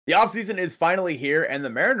The offseason is finally here, and the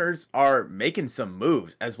Mariners are making some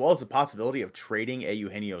moves, as well as the possibility of trading a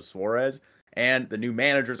Eugenio Suarez. And the new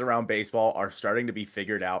managers around baseball are starting to be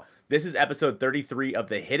figured out. This is episode 33 of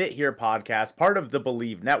the Hit It Here podcast, part of the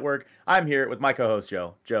Believe Network. I'm here with my co-host,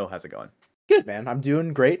 Joe. Joe, how's it going? Good, man. I'm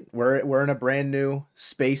doing great. We're in a brand new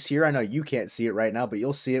space here. I know you can't see it right now, but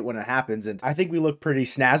you'll see it when it happens. And I think we look pretty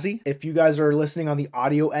snazzy. If you guys are listening on the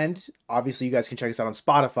audio end, obviously you guys can check us out on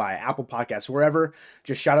Spotify, Apple Podcasts, wherever.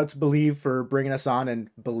 Just shout out to Believe for bringing us on and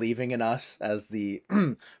believing in us as the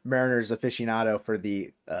Mariners aficionado for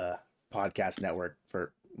the podcast network.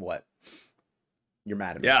 For what? You're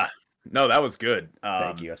mad at me. Yeah, no, that was good.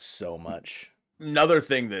 Thank you so much. Another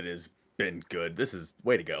thing that has been good. This is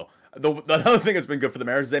way to go. Another thing that's been good for the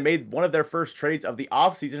Mariners is they made one of their first trades of the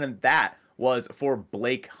offseason, and that was for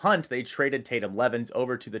Blake Hunt. They traded Tatum Levens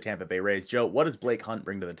over to the Tampa Bay Rays. Joe, what does Blake Hunt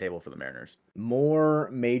bring to the table for the Mariners? More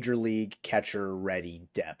major league catcher ready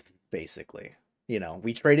depth, basically. You know,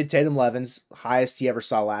 we traded Tatum Levens. Highest he ever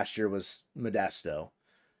saw last year was Modesto.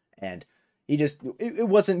 And he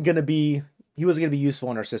wasn't going to be useful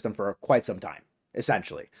in our system for quite some time,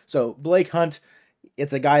 essentially. So Blake Hunt,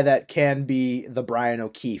 it's a guy that can be the Brian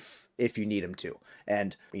O'Keefe if you need him to.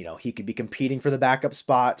 And, you know, he could be competing for the backup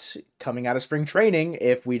spot coming out of spring training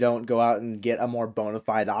if we don't go out and get a more bona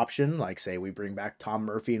fide option. Like, say, we bring back Tom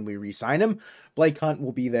Murphy and we re-sign him. Blake Hunt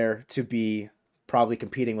will be there to be probably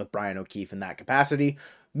competing with Brian O'Keefe in that capacity.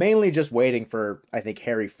 Mainly just waiting for, I think,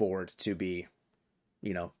 Harry Ford to be,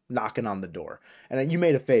 you know, knocking on the door. And you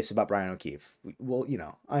made a face about Brian O'Keefe. Well, you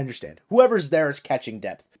know, I understand. Whoever's there is catching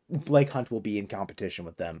depth. Blake Hunt will be in competition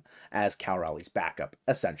with them as Cal Raleigh's backup,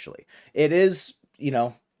 essentially. It is, you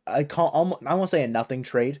know, I won't say a nothing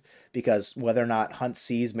trade, because whether or not Hunt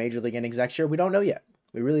sees Major League innings next year, we don't know yet.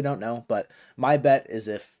 We really don't know. But my bet is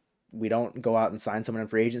if we don't go out and sign someone in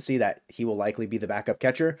free agency, that he will likely be the backup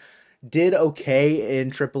catcher. Did okay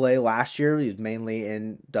in AAA last year. He was mainly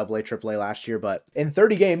in AA, AAA last year. But in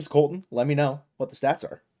 30 games, Colton, let me know what the stats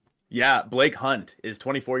are. Yeah, Blake Hunt is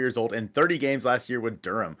 24 years old in 30 games last year with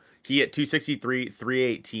Durham. He hit 263,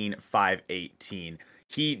 318, 518.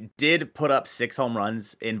 He did put up 6 home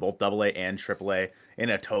runs in both AA and AAA in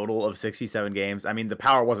a total of 67 games. I mean, the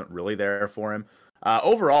power wasn't really there for him.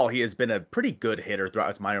 Overall, he has been a pretty good hitter throughout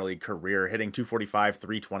his minor league career, hitting 245,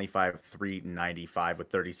 325, 395 with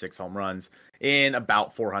 36 home runs in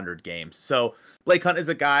about 400 games. So Blake Hunt is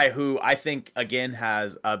a guy who I think, again,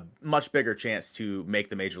 has a much bigger chance to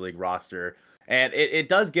make the major league roster. And it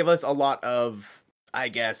does give us a lot of, I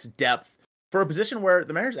guess, depth for a position where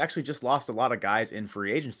the Mariners actually just lost a lot of guys in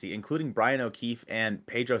free agency, including Brian O'Keefe and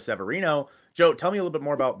Pedro Severino. Joe, tell me a little bit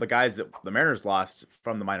more about the guys that the Mariners lost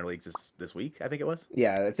from the minor leagues this week, I think it was.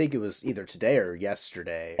 Yeah, I think it was either today or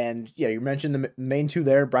yesterday. And yeah, you mentioned the main two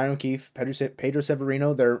there, Brian O'Keefe, Pedro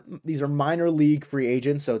Severino. These are minor league free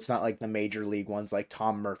agents, so it's not like the major league ones like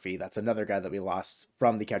Tom Murphy. That's another guy that we lost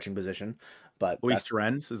from the catching position. But Luis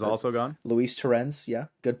Torrens is also gone. Luis Torrens, yeah,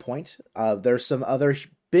 good point. There's some other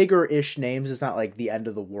bigger-ish names. It's not like the end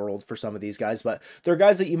of the world for some of these guys, but they're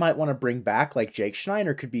guys that you might want to bring back, like Jake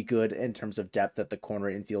Schneider could be good in terms of depth at the corner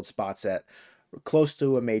infield spots at close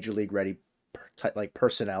to a major league ready like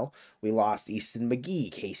personnel. We lost Easton McGee,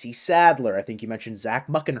 Casey Sadler. I think you mentioned Zach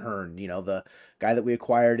Muckenhern, you know, the guy that we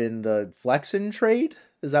acquired in the Flexen trade.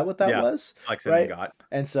 Is that what that was? Flexen right? Got.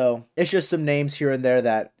 And so it's just some names here and there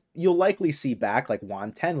that you'll likely see back. Like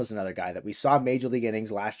Juan Ten was another guy that we saw major league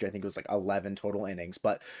innings last year. I think it was like 11 total innings,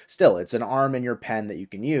 but still, it's an arm in your pen that you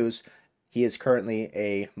can use. He is currently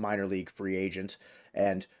a minor league free agent.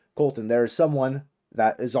 And Colton, there is someone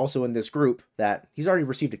that is also in this group that he's already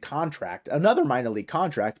received a contract, another minor league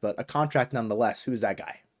contract, but a contract nonetheless. Who's that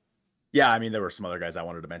guy? Yeah, I mean, there were some other guys I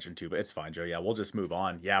wanted to mention too, but it's fine, Joe. Yeah, we'll just move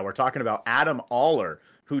on. Yeah, we're talking about Adam Oller,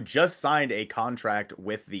 who just signed a contract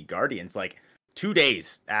with the Guardians, like 2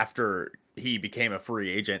 days after he became a free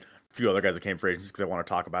agent. A few other guys that came free agents because I want to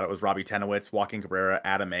talk about it was Robbie Tenowitz, Joaquin Cabrera,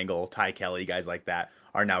 Adam Engel, Ty Kelly, guys like that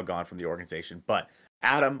are now gone from the organization. But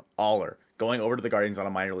Adam Oller going over to the Guardians on a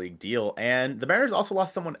minor league deal. And the Mariners also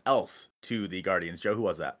lost someone else to the Guardians. Joe, who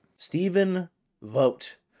was that? Stephen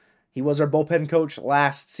Vogt. He was our bullpen coach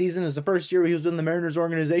last season. It was the first year he was in the Mariners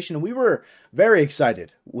organization, and we were very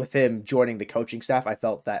excited with him joining the coaching staff. I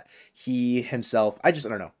felt that he himself, I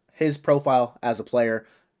don't know, his profile as a player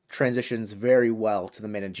transitions very well to the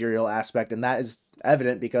managerial aspect, and that is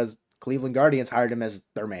evident because Cleveland Guardians hired him as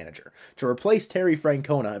their manager to replace Terry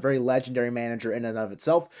Francona, a very legendary manager in and of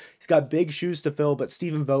itself. He's got big shoes to fill, but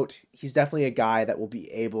Stephen Vogt, he's definitely a guy that will be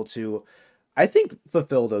able to, I think,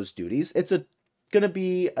 fulfill those duties. It's a going to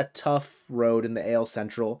be a tough road in the AL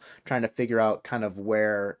Central, trying to figure out kind of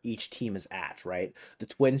where each team is at, right? The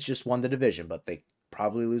Twins just won the division, but they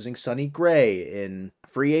probably losing Sonny Gray in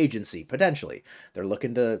free agency, potentially. They're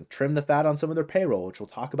looking to trim the fat on some of their payroll, which we'll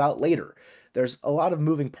talk about later. There's a lot of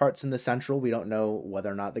moving parts in the Central. We don't know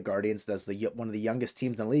whether or not the Guardians, as one of the youngest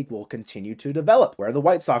teams in the league, will continue to develop, where the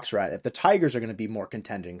White Sox are at, if the Tigers are going to be more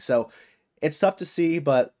contending. So it's tough to see,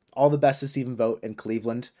 but all the best to Stephen Vogt in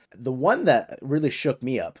Cleveland. The one that really shook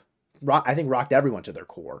me up, I think rocked everyone to their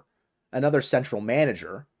core, another Central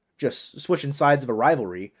manager, just switching sides of a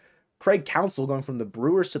rivalry, Craig Counsell going from the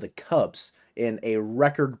Brewers to the Cubs in a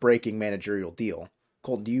record-breaking managerial deal.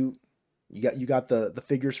 Colton, you got the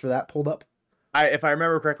figures for that pulled up? If I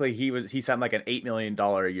remember correctly, he signed like an $8 million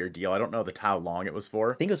a year deal. I don't know how long it was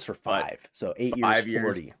for. I think it was for 5. So 8 years,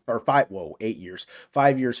 40. Or 5, 8 years.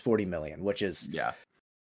 5 years, 40 million, which is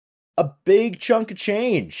a big chunk of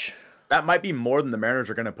change. That might be more than the Mariners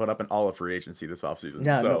are going to put up in all of free agency this offseason.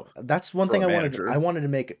 No, that's one thing I wanted to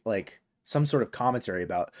make like some sort of commentary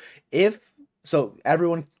about. So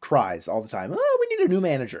everyone cries all the time, oh, we need a new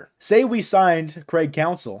manager. Say we signed Craig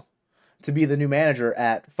Counsell to be the new manager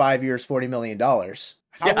at 5 years, $40 million.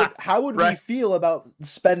 How would we feel about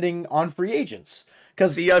spending on free agents?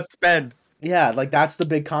 Because see us spend. Yeah, like that's the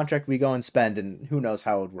big contract we go and spend, and who knows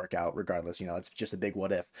how it would work out regardless. It's just a big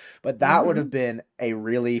what if. But that would have been a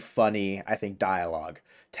really funny, I think, dialogue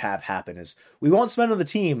to have happen is we won't spend on the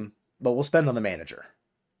team, but we'll spend on the manager.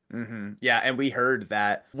 Mm-hmm. Yeah, and we heard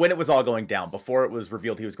that when it was all going down, before it was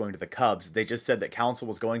revealed he was going to the Cubs, they just said that Counsell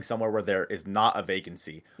was going somewhere where there is not a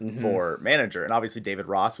vacancy for manager. And obviously David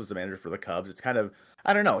Ross was the manager for the Cubs. It's kind of,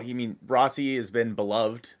 I don't know. I mean, Rossi has been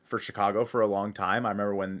beloved for Chicago for a long time. I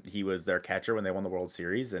remember when he was their catcher when they won the World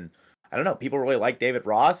Series. And I don't know, people really like David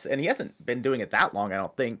Ross. And he hasn't been doing it that long, I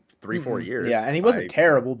don't think, 3-4 years. Yeah, and he wasn't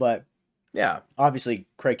terrible, but yeah, obviously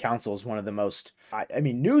Craig Counsell is one of the most, I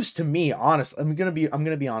mean, news to me, honest. I'm going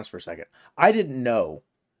to be honest for a second. I didn't know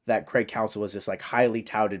that Craig Counsell was this like highly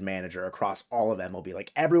touted manager across all of MLB.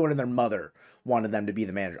 Like everyone and their mother wanted them to be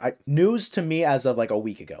the manager. News to me as of like a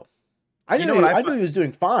week ago. I knew he was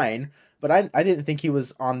doing fine, but I didn't think he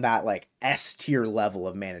was on that like S tier level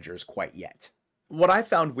of managers quite yet. What I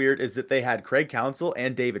found weird is that they had Craig Counsell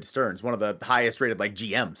and David Stearns, one of the highest rated like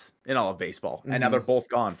GMs in all of baseball, and now they're both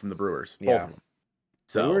gone from the Brewers. Both of them.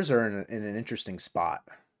 So Brewers are in an interesting spot.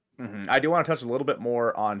 I do want to touch a little bit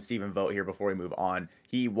more on Stephen Vogt here before we move on.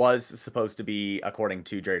 He was supposed to be, according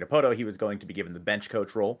to Jerry Dipoto, he was going to be given the bench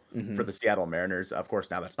coach role for the Seattle Mariners. Of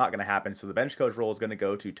course, now that's not going to happen. So the bench coach role is going to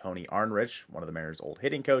go to Tony Arnrich, one of the Mariners' old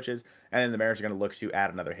hitting coaches. And then the Mariners are going to look to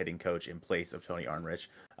add another hitting coach in place of Tony Arnrich.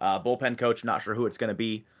 Bullpen coach, not sure who it's going to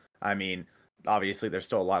be. I mean, obviously, there's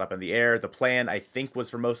still a lot up in the air. The plan, I think,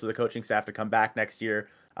 was for most of the coaching staff to come back next year.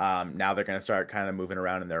 Now they're going to start kind of moving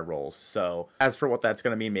around in their roles. So as for what that's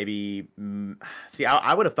going to mean, maybe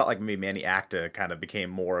I would have thought like maybe Manny Acta kind of became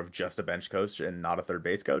more of just a bench coach and not a third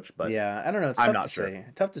base coach. But yeah, I don't know. I'm not sure. Say.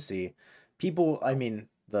 Tough to see. People, I mean,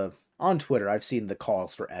 on Twitter, I've seen the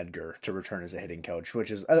calls for Edgar to return as a hitting coach, which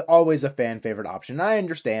is always a fan favorite option. I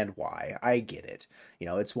understand why. I get it.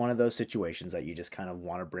 It's one of those situations that you just kind of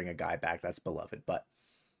want to bring a guy back that's beloved, but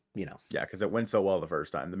Yeah, because it went so well the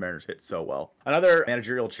first time. The Mariners hit so well. Another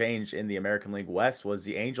managerial change in the American League West was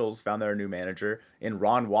the Angels found their new manager in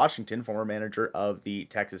Ron Washington, former manager of the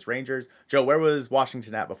Texas Rangers. Joe, where was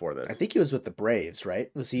Washington at before this? I think he was with the Braves,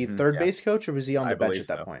 right? Was he third base coach or was he on the bench at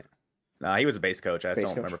that point? No, he was a base coach. I just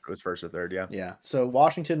don't remember if it was first or third, yeah. Yeah, so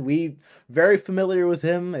Washington, we very familiar with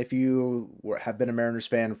him. If you have been a Mariners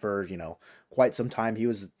fan for, quite some time, he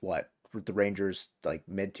was, with the Rangers like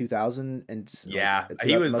mid 2000 and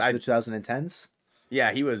he was most of the 2010s.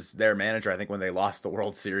 Yeah, he was their manager I think when they lost the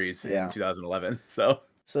World Series in 2011. So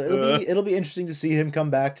it'll be interesting to see him come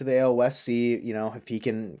back to the AL West, see if he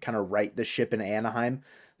can kind of right the ship in Anaheim.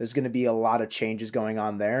 There's going to be a lot of changes going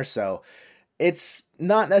on there, so it's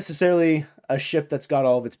not necessarily a ship that's got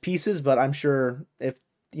all of its pieces, but I'm sure if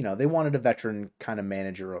they wanted a veteran kind of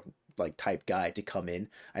manager like type guy to come in.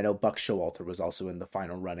 I know Buck Showalter was also in the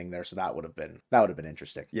final running there, so that would have been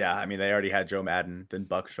interesting. Yeah, I mean they already had Joe Madden, then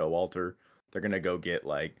Buck Showalter. They're gonna go get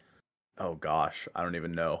like, oh gosh, I don't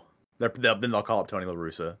even know. Then they'll call up Tony La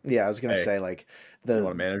Russa. Yeah, I was gonna say like the you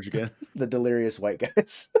want to manage again the delirious white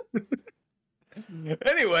guys.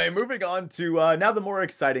 Anyway, moving on to now the more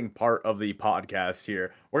exciting part of the podcast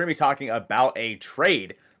here. We're gonna be talking about a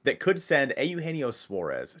trade that could send Eugenio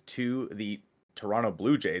Suarez to the Toronto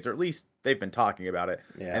Blue Jays, or at least they've been talking about it.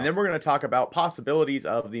 Yeah. And then we're going to talk about possibilities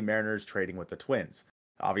of the Mariners trading with the Twins.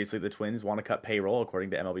 Obviously, the Twins want to cut payroll, according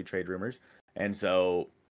to MLB Trade Rumors. And so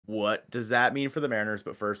What does that mean for the Mariners?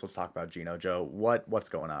 But first, let's talk about Gino. Joe, what's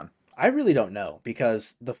going on? I really don't know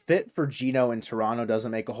because the fit for Gino in Toronto doesn't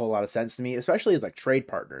make a whole lot of sense to me, especially as like trade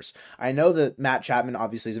partners. I know that Matt Chapman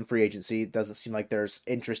obviously is in free agency. It doesn't seem like there's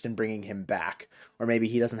interest in bringing him back, or maybe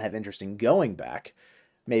he doesn't have interest in going back,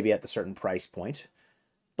 maybe at the certain price point.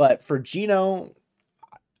 But for Gino,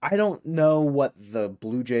 I don't know what the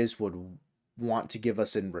Blue Jays would want to give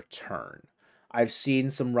us in return. I've seen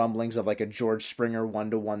some rumblings of like a George Springer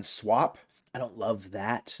 1-to-1 swap. I don't love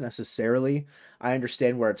that necessarily. I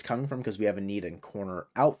understand where it's coming from because we have a need in corner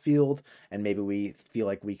outfield, and maybe we feel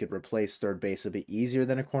like we could replace third base a bit easier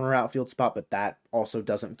than a corner outfield spot, but that also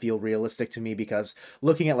doesn't feel realistic to me because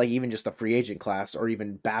looking at like even just the free agent class or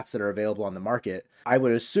even bats that are available on the market, I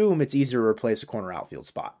would assume it's easier to replace a corner outfield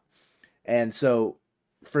spot. And so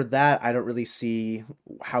for that, I don't really see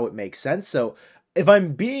how it makes sense. So if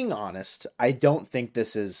I'm being honest, I don't think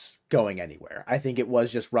this is going anywhere. I think it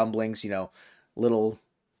was just rumblings, little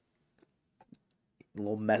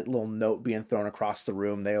little note being thrown across the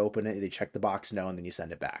room. They open it, they check the box, no, and then you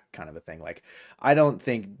send it back, kind of a thing. Like, I don't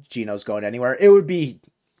think Gino's going anywhere. It would be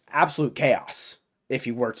absolute chaos if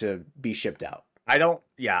he were to be shipped out. I don't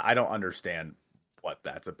understand what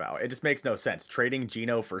that's about. It just makes no sense. Trading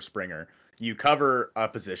Gino for Springer, you cover a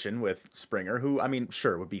position with Springer, who, I mean,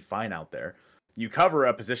 sure, would be fine out there. You cover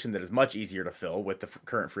a position that is much easier to fill with the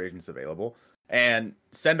current free agents available, and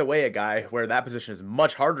send away a guy where that position is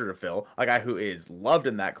much harder to fill, a guy who is loved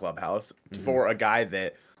in that clubhouse, for a guy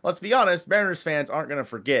that, let's be honest, Mariners fans aren't going to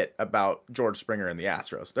forget about George Springer and the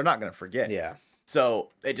Astros. They're not going to forget. Yeah. So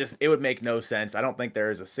it would make no sense. I don't think there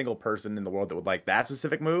is a single person in the world that would like that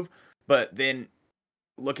specific move. But then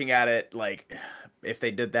looking at it, like, if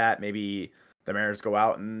they did that, maybe the Mariners go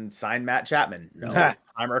out and sign Matt Chapman. No.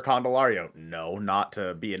 Heimer Candelario. No, not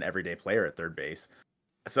to be an everyday player at third base.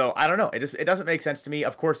 So I don't know. It doesn't make sense to me.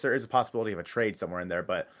 Of course, there is a possibility of a trade somewhere in there,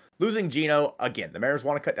 but losing Gino, again, the Mariners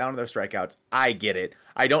want to cut down on their strikeouts. I get it.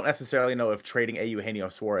 I don't necessarily know if trading Eugenio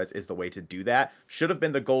Suarez is the way to do that. Should have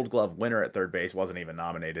been the Gold Glove winner at third base. Wasn't even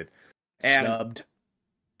nominated. And snubbed.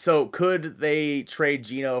 So could they trade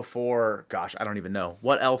Gino for, gosh, I don't even know.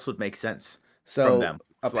 What else would make sense from them?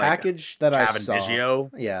 A package that I saw.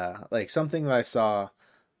 Biggio? Yeah, like something that I saw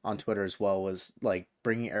on Twitter as well was like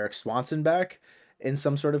bringing Eric Swanson back in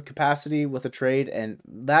some sort of capacity with a trade, and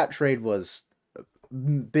that trade was a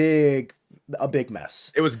big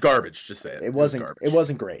mess. It was garbage, just say it. It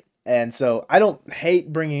wasn't great. And so I don't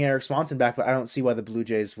hate bringing Eric Swanson back, but I don't see why the Blue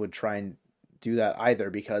Jays would try and do that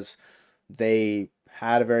either, because they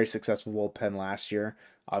had a very successful bullpen last year.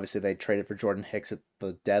 Obviously, they traded for Jordan Hicks at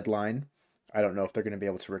the deadline. I don't know if they're going to be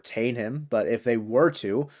able to retain him, but if they were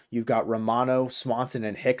to, you've got Romano, Swanson,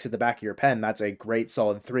 and Hicks at the back of your pen. That's a great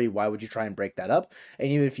solid three. Why would you try and break that up? And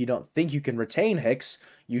even if you don't think you can retain Hicks,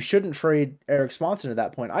 you shouldn't trade Eric Swanson at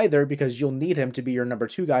that point either, because you'll need him to be your number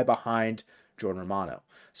two guy behind Jordan Romano.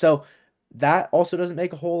 So that also doesn't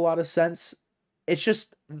make a whole lot of sense. It's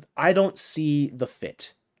just, I don't see the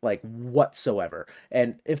fit, like, whatsoever.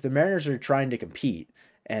 And if the Mariners are trying to compete,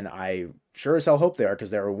 and I sure as hell hope they are,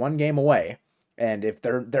 because they're one game away. And if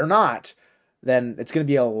they're not, then it's going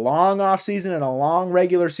to be a long off season and a long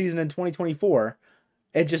regular season in 2024.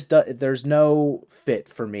 It just there's no fit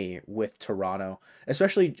for me with Toronto,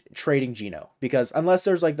 especially trading Gino, because unless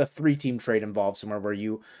there's like the 3-team trade involved somewhere where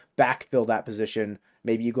you backfill that position,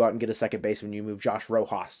 maybe you go out and get a second baseman, you move Josh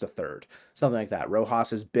Rojas to third, something like that. Rojas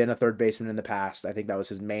has been a third baseman in the past. I think that was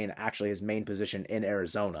his main position in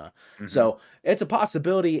Arizona. Mm-hmm. So it's a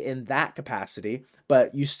possibility in that capacity,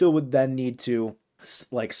 but you still would then need to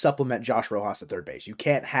like supplement Josh Rojas at third base. You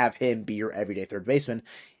can't have him be your everyday third baseman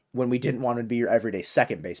when we didn't want him to be your everyday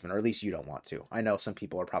second baseman, or at least you don't want to. I know some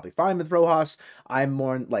people are probably fine with Rojas. I'm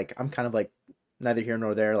kind of like neither here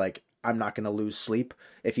nor there. Like, I'm not going to lose sleep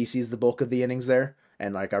if he sees the bulk of the innings there.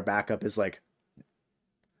 And like our backup is like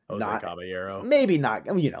Jose Caballero. Maybe not,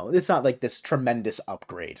 it's not like this tremendous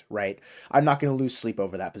upgrade, right? I'm not going to lose sleep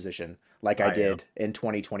over that position like I did in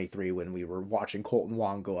 2023 when we were watching Colton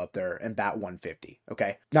Wong go up there and bat 150.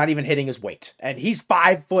 Okay. Not even hitting his weight. And he's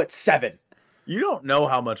 5'7". You don't know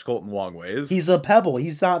how much Colton Wong weighs. He's a pebble.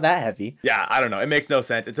 He's not that heavy. Yeah, I don't know. It makes no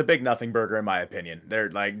sense. It's a big nothing burger in my opinion.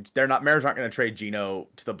 Mariners aren't going to trade Gino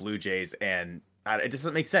to the Blue Jays, and it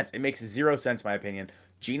doesn't make sense. It makes zero sense, in my opinion.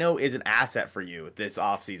 Gino is an asset for you this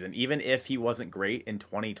offseason. Even if he wasn't great in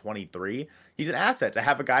 2023, he's an asset to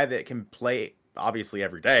have a guy that can play, obviously,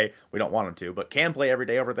 every day. We don't want him to, but can play every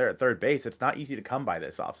day over there at third base. It's not easy to come by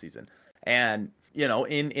this offseason. And,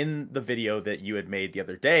 in the video that you had made the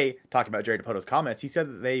other day, talking about Jerry Dipoto's comments, he said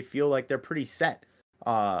that they feel like they're pretty set.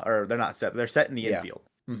 Or they're not set, but they're set in the infield.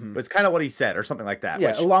 Mm-hmm. It's kind of what he said, or something like that.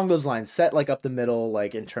 Yeah, Which, along those lines, set like up the middle,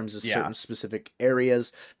 like in terms of yeah, certain specific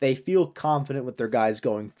areas. They feel confident with their guys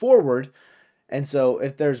going forward. And so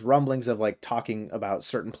if there's rumblings of like talking about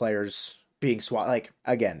certain players being swapped, like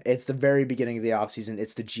again, it's the very beginning of the offseason,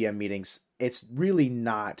 it's the GM meetings. It's really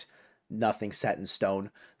not nothing set in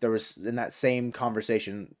stone. There was in that same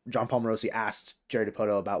conversation, John Palmarosi asked Jerry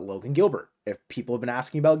Dipoto about Logan Gilbert. If people have been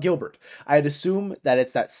asking about Gilbert, I'd assume that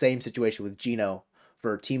it's that same situation with Gino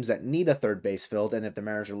for teams that need a third base filled. And if the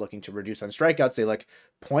Mariners are looking to reduce on strikeouts, they like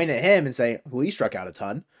point at him and say, well, he struck out a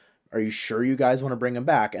ton. Are you sure you guys want to bring him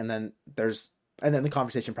back? And then the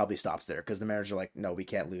conversation probably stops there because the Mariners are like, no, we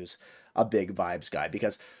can't lose a big vibes guy,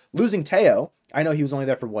 because losing Teo, I know he was only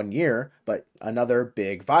there for 1 year, but another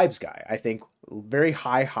big vibes guy. I think very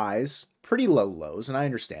high highs, pretty low lows, and I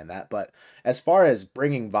understand that. But as far as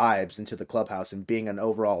bringing vibes into the clubhouse and being an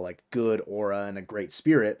overall like good aura and a great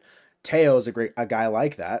spirit, Teo is a guy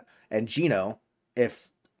like that, and Gino is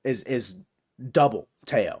double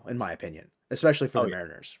Teo in my opinion, especially for the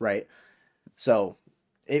Mariners, right? So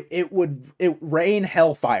it would rain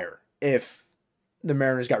hellfire if the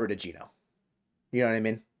Mariners got rid of Gino. You know what I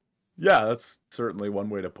mean? Yeah, that's certainly one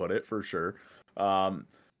way to put it, for sure.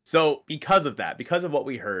 So because of that, because of what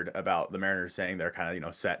we heard about the Mariners saying they're kind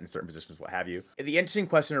of, set in certain positions, what have you, the interesting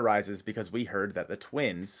question arises because we heard that the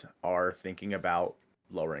Twins are thinking about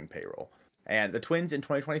lowering payroll. And the Twins in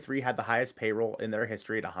 2023 had the highest payroll in their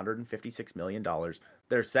history at $156 million.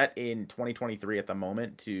 They're set in 2023 at the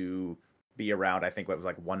moment to be around, I think, what was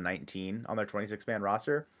like 119 on their 26-man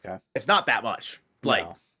roster. Okay. It's not that much,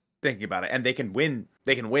 No. thinking about it. And they can win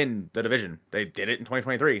the division. They did it in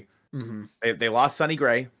 2023. Mm-hmm. They lost Sonny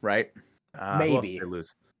Gray, right? Maybe. Who else did they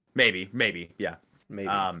lose? Maybe, yeah. Maybe.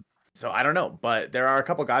 So I don't know, but there are a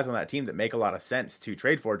couple guys on that team that make a lot of sense to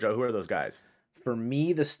trade for. Joe, who are those guys? For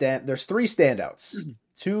me, there's 3 standouts.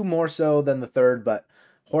 2 more so than the third, but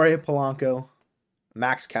Jorge Polanco,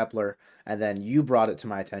 Max Kepler, and then you brought it to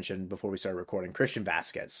my attention before we started recording, Christian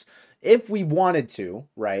Vasquez. If we wanted to,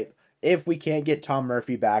 right? If we can't get Tom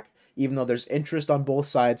Murphy back, even though there's interest on both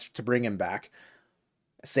sides to bring him back,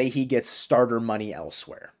 say he gets starter money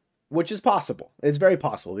elsewhere, which is possible. It's very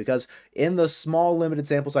possible because in the small limited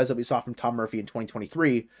sample size that we saw from Tom Murphy in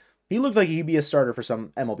 2023, he looked like he'd be a starter for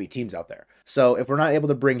some MLB teams out there. So if we're not able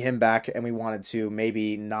to bring him back and we wanted to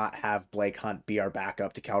maybe not have Blake Hunt be our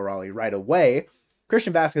backup to Cal Raleigh right away,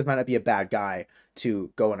 Christian Vasquez might not be a bad guy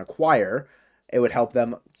to go and acquire. It would help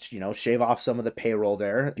them, shave off some of the payroll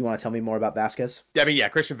there. Do you want to tell me more about Vasquez? Yeah,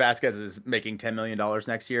 Christian Vasquez is making $10 million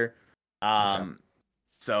next year. Okay.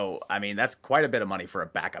 So, that's quite a bit of money for a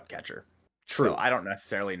backup catcher. True. So I don't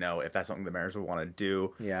necessarily know if that's something the Mariners would want to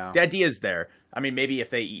do. Yeah. The idea is there. Maybe if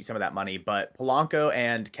they eat some of that money, but Polanco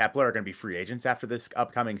and Kepler are going to be free agents after this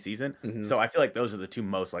upcoming season. Mm-hmm. So I feel like those are the 2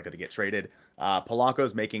 most likely to get traded.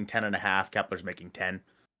 Polanco's making 10.5, Kepler's making 10.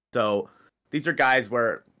 So these are guys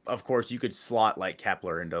where, of course, you could slot like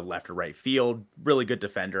Kepler into left or right field. Really good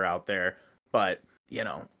defender out there. But,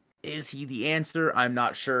 is he the answer? I'm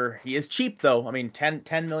not sure. He is cheap, though.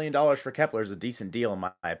 $10 million for Kepler is a decent deal, in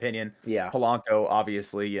my opinion. Yeah. Polanco,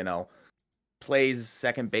 obviously, plays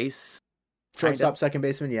second base. Shortstop, second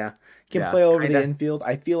baseman, yeah. Can play over the infield.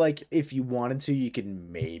 I feel like if you wanted to, you could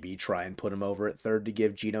maybe try and put him over at third to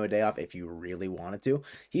give Gino a day off if you really wanted to.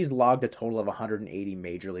 He's logged a total of 180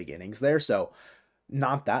 major league innings there, so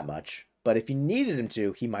not that much. But if you needed him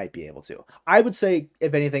to, he might be able to. I would say,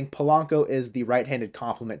 if anything, Polanco is the right-handed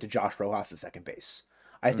complement to Josh Rojas at second base.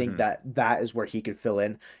 I think that is where he could fill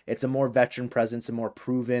in. It's a more veteran presence, a more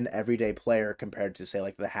proven everyday player compared to, say,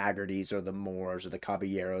 like the Haggertys or the Moores or the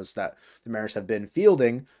Caballeros that the Mariners have been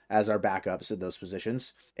fielding as our backups in those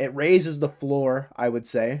positions. It raises the floor, I would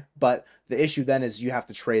say, but the issue then is you have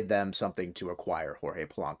to trade them something to acquire Jorge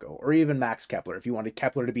Polanco or even Max Kepler. If you wanted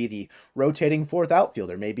Kepler to be the rotating fourth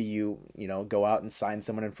outfielder, maybe you go out and sign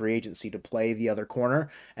someone in free agency to play the other corner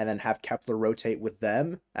and then have Kepler rotate with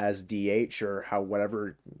them as DH or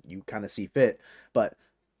whatever you kind of see fit. But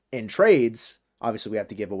in trades, obviously we have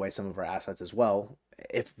to give away some of our assets as well.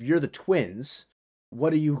 If you're the Twins,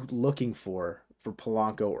 what are you looking for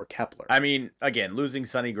Polanco or Kepler? Again, losing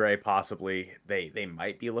Sonny Gray, possibly they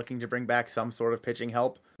might be looking to bring back some sort of pitching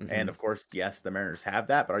help. Mm-hmm. And of course, yes, the Mariners have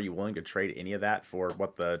that, but are you willing to trade any of that for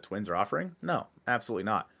what the Twins are offering? No, absolutely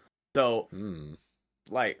not. So,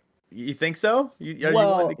 you think so?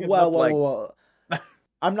 Well.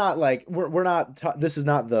 I'm not like we're not. This is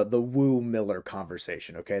not the Woo Miller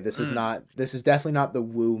conversation. Okay, this is not. This is definitely not the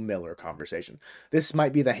Woo Miller conversation. This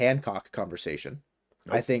might be the Hancock conversation.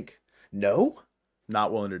 Nope. I think no.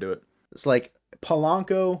 Not willing to do it. It's like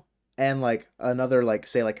Polanco and like another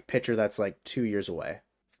say pitcher that's like 2 years away.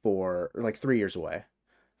 for like 3 years away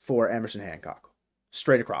for Emerson Hancock,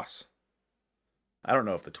 straight across. I don't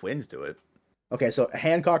know if the Twins do it. Okay, so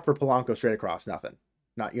Hancock for Polanco straight across, nothing.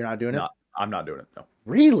 You're not doing it? No, I'm not doing it. No.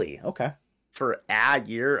 Really? Okay. For a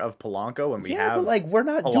year of Polanco, and we have but like we're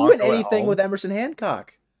not Polanco doing at anything home. with Emerson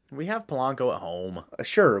Hancock. We have Polanco at home.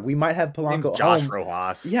 Sure, we might have Polanco at Josh home.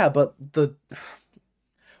 Rojas. Yeah, but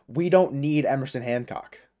we don't need Emerson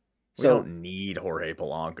Hancock. We don't need Jorge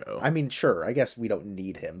Polanco. I mean, sure, I guess we don't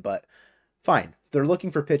need him, but fine. They're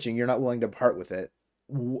looking for pitching. You're not willing to part with it.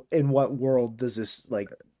 In what world does this like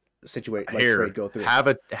trade go through? Have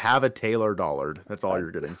a Taylor Dollard. That's all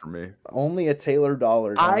you're getting from me. Only a Taylor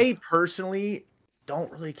Dollard. I personally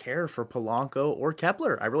don't really care for Polanco or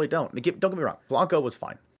Kepler. I really don't. Don't get me wrong. Polanco was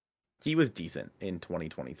fine. He was decent in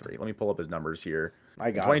 2023. Let me pull up his numbers here. I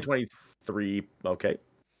got 2023. Okay.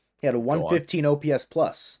 He had a 115 OPS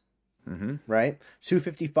plus. Mm-hmm. Right?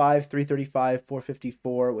 255, 335,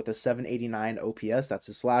 454 with a 789 OPS. That's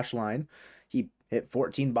his slash line. He hit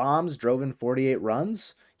 14 bombs, drove in 48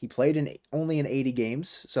 runs. He played only in 80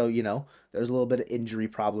 games. So, there's a little bit of injury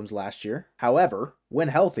problems last year. However, when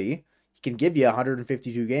healthy, he can give you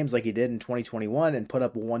 152 games like he did in 2021 and put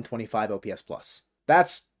up a 125 OPS plus.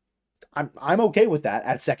 I'm okay with that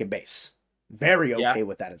at second base. Very okay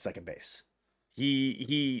with that at second base.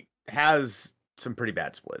 He has some pretty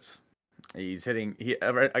bad splits. He's hitting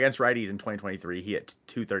against righties in 2023. He hit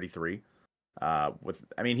 233.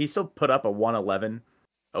 He still put up a 111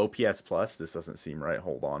 OPS plus. This doesn't seem right.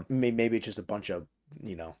 Hold on. Maybe it's just a bunch of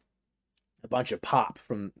pop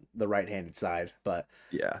from the right-handed side, but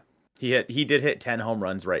yeah. He did hit 10 home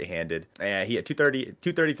runs right-handed. He hit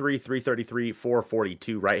 233, 333,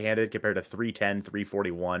 442 right-handed compared to 310,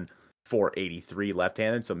 341, 483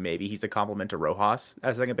 left-handed. So maybe he's a compliment to Rojas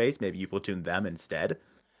at second base. Maybe you platoon them instead.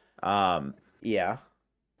 Yeah.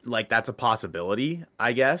 Like that's a possibility,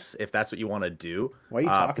 I guess, if that's what you want to do. Why are you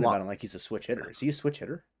talking about him like he's a switch hitter? Is he a switch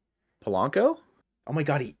hitter? Polanco? Oh my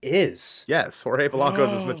God, he is. Yes, Jorge Polanco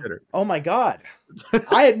is a switch hitter. Oh my God.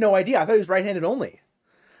 I had no idea. I thought he was right-handed only.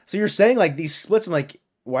 So you're saying like these splits, I'm like,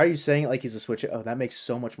 why are you saying it like he's a switch hitter? Oh, that makes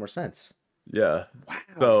so much more sense. Yeah. Wow.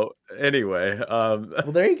 So anyway, well,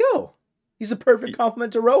 there you go. He's a perfect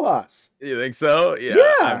compliment to Rojas. You think so? Yeah.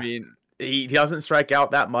 Yeah. I mean, he doesn't strike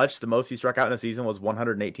out that much. The most he struck out in a season was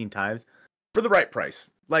 118 times for the right price.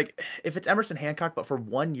 Like if it's Emerson Hancock, but for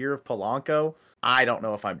 1 year of Polanco, I don't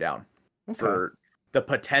know if I'm down for the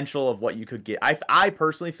potential of what you could get. I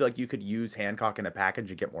personally feel like you could use Hancock in a package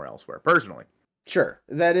and get more elsewhere. Personally. Sure.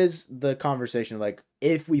 That is the conversation. Like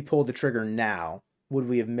if we pulled the trigger now, would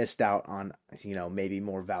we have missed out on, maybe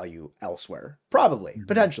more value elsewhere? Probably,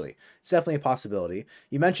 potentially. It's definitely a possibility.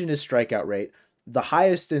 You mentioned his strikeout rate. The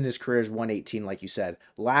highest in his career is 118, like you said.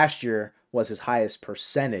 Last year was his highest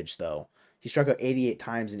percentage, though. He struck out 88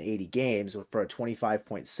 times in 80 games for a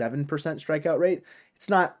 25.7% strikeout rate. It's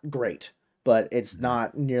not great, but it's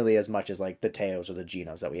not nearly as much as like the Teos or the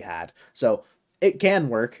Genos that we had. So it can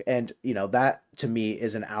work, and that to me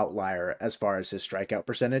is an outlier as far as his strikeout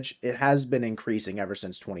percentage. It has been increasing ever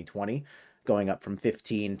since 2020, going up from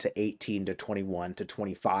 15 to 18 to 21 to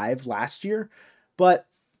 25 last year. But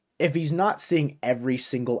if he's not seeing every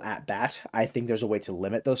single at bat, I think there's a way to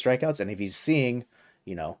limit those strikeouts. And if he's seeing,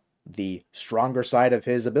 the stronger side of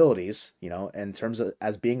his abilities, in terms of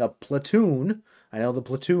as being a platoon, I know the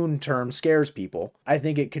platoon term scares people. I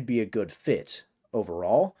think it could be a good fit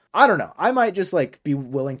overall. I don't know. I might just be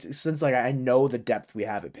willing to, since I know the depth we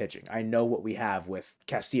have at pitching. I know what we have with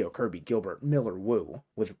Castillo, Kirby, Gilbert, Miller, Wu.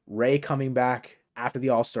 With Ray coming back after the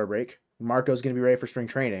All-Star break, Marco's going to be ready for spring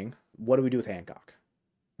training. What do we do with Hancock?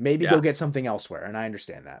 Maybe go get something elsewhere, and I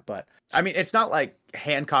understand that. But I mean, it's not like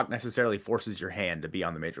Hancock necessarily forces your hand to be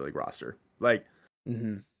on the major league roster. Like,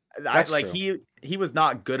 he was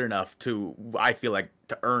not good enough to, I feel like,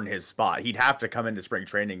 to earn his spot. He'd have to come into spring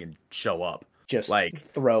training and show up. Just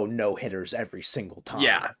throw no hitters every single time.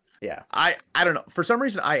 Yeah. I don't know. For some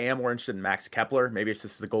reason, I am more interested in Max Kepler. Maybe it's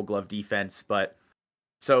just the Gold Glove defense, but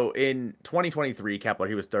so in 2023, Kepler,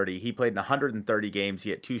 he was 30. He played in 130 games.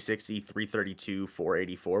 He hit 260, 332,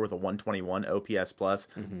 484 with a 121 OPS plus,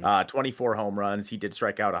 24 home runs. He did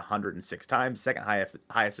strike out 106 times, second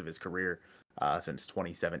highest of his career since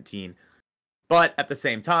 2017. But at the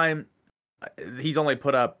same time, he's only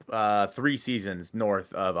put up 3 seasons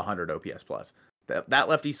north of 100 OPS plus. That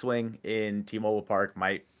lefty swing in T-Mobile Park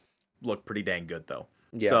might look pretty dang good, though.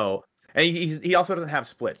 Yeah. So, and he also doesn't have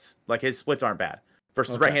splits. Like his splits aren't bad.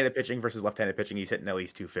 Versus right-handed pitching versus left-handed pitching, he's hitting at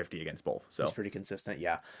least 250 against both. So he's pretty consistent,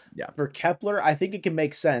 yeah. Yeah. For Kepler, I think it can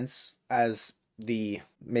make sense as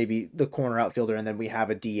maybe the corner outfielder, and then we have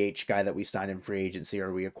a DH guy that we sign in free agency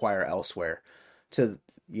or we acquire elsewhere to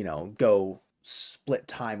go split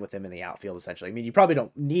time with him in the outfield, essentially. I mean, you probably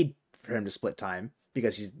don't need for him to split time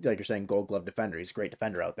because he's, like you're saying, Gold Glove defender. He's a great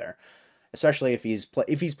defender out there, especially if he's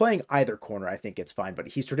playing either corner. I think it's fine, but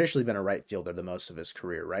he's traditionally been a right fielder the most of his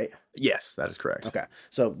career, right? Yes, that is correct. Okay,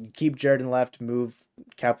 so keep Jared in left, move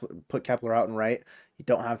Kepler, put Kepler out in right. You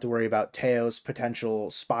don't have to worry about Teo's potential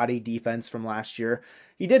spotty defense from last year.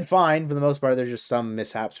 He did fine for the most part. There's just some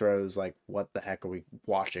mishaps where I was like, what the heck are we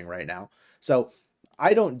watching right now? So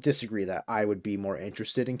I don't disagree that I would be more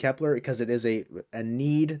interested in Kepler because it is a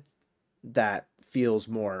need that feels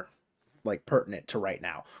more like pertinent to right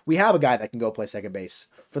now. We have a guy that can go play second base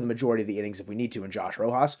for the majority of the innings if we need to in Josh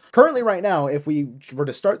Rojas. Currently right now, if we were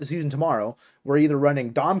to start the season tomorrow, we're either running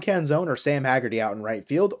Dom Canzone or Sam Haggerty out in right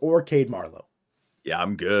field or Cade Marlowe. Yeah,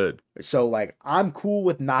 I'm good. So like I'm cool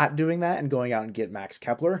with not doing that and going out and get Max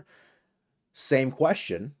Kepler. Same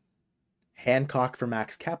question. Hancock for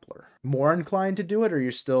Max Kepler. More inclined to do it or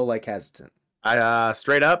you're still like hesitant? I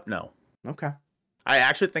straight up, no. Okay. I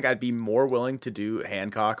actually think I'd be more willing to do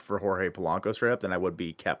Hancock for Jorge Polanco straight up than I would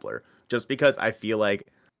be Kepler, just because I feel like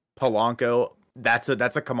Polanco, that's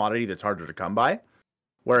a commodity that's harder to come by,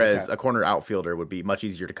 whereas a corner outfielder would be much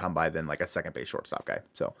easier to come by than like a second base shortstop guy.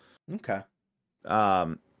 So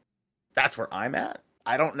that's where I'm at.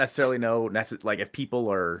 I don't necessarily know like if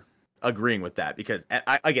people are agreeing with that because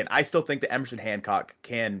I still think that Emerson Hancock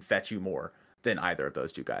can fetch you more than either of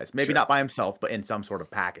those two guys. Maybe not by himself, but in some sort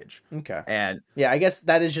of package. Okay. And yeah, I guess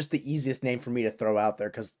that is just the easiest name for me to throw out there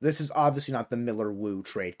because this is obviously not the Miller Wu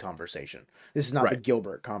trade conversation. This is not the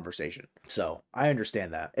Gilbert conversation. So I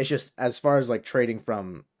understand that. It's just as far as like trading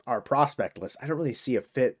from our prospect list, I don't really see a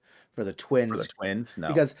fit for the Twins. No.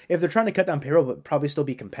 Because if they're trying to cut down payroll, but probably still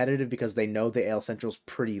be competitive because they know the AL Central's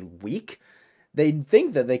pretty weak, they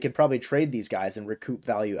think that they could probably trade these guys and recoup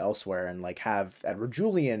value elsewhere and like have Edward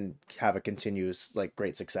Julian have a continuous like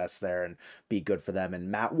great success there and be good for them, and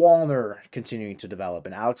Matt Wallner continuing to develop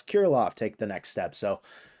and Alex Kirilloff take the next step. So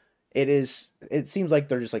it seems like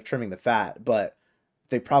they're just like trimming the fat, but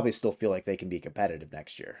they probably still feel like they can be competitive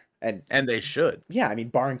next year. And they should. Yeah, I mean,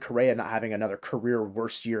 barring Correa not having another career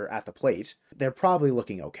worst year at the plate, they're probably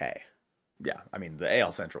looking okay. Yeah, I mean, the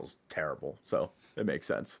AL Central's terrible, so it makes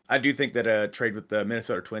sense. I do think that a trade with the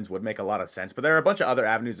Minnesota Twins would make a lot of sense, but there are a bunch of other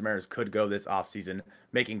avenues the Mariners could go this offseason,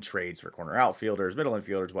 making trades for corner outfielders, middle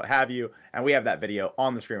infielders, what have you, and we have that video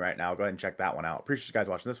on the screen right now. Go ahead and check that one out. Appreciate you guys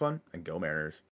watching this one, and go Mariners.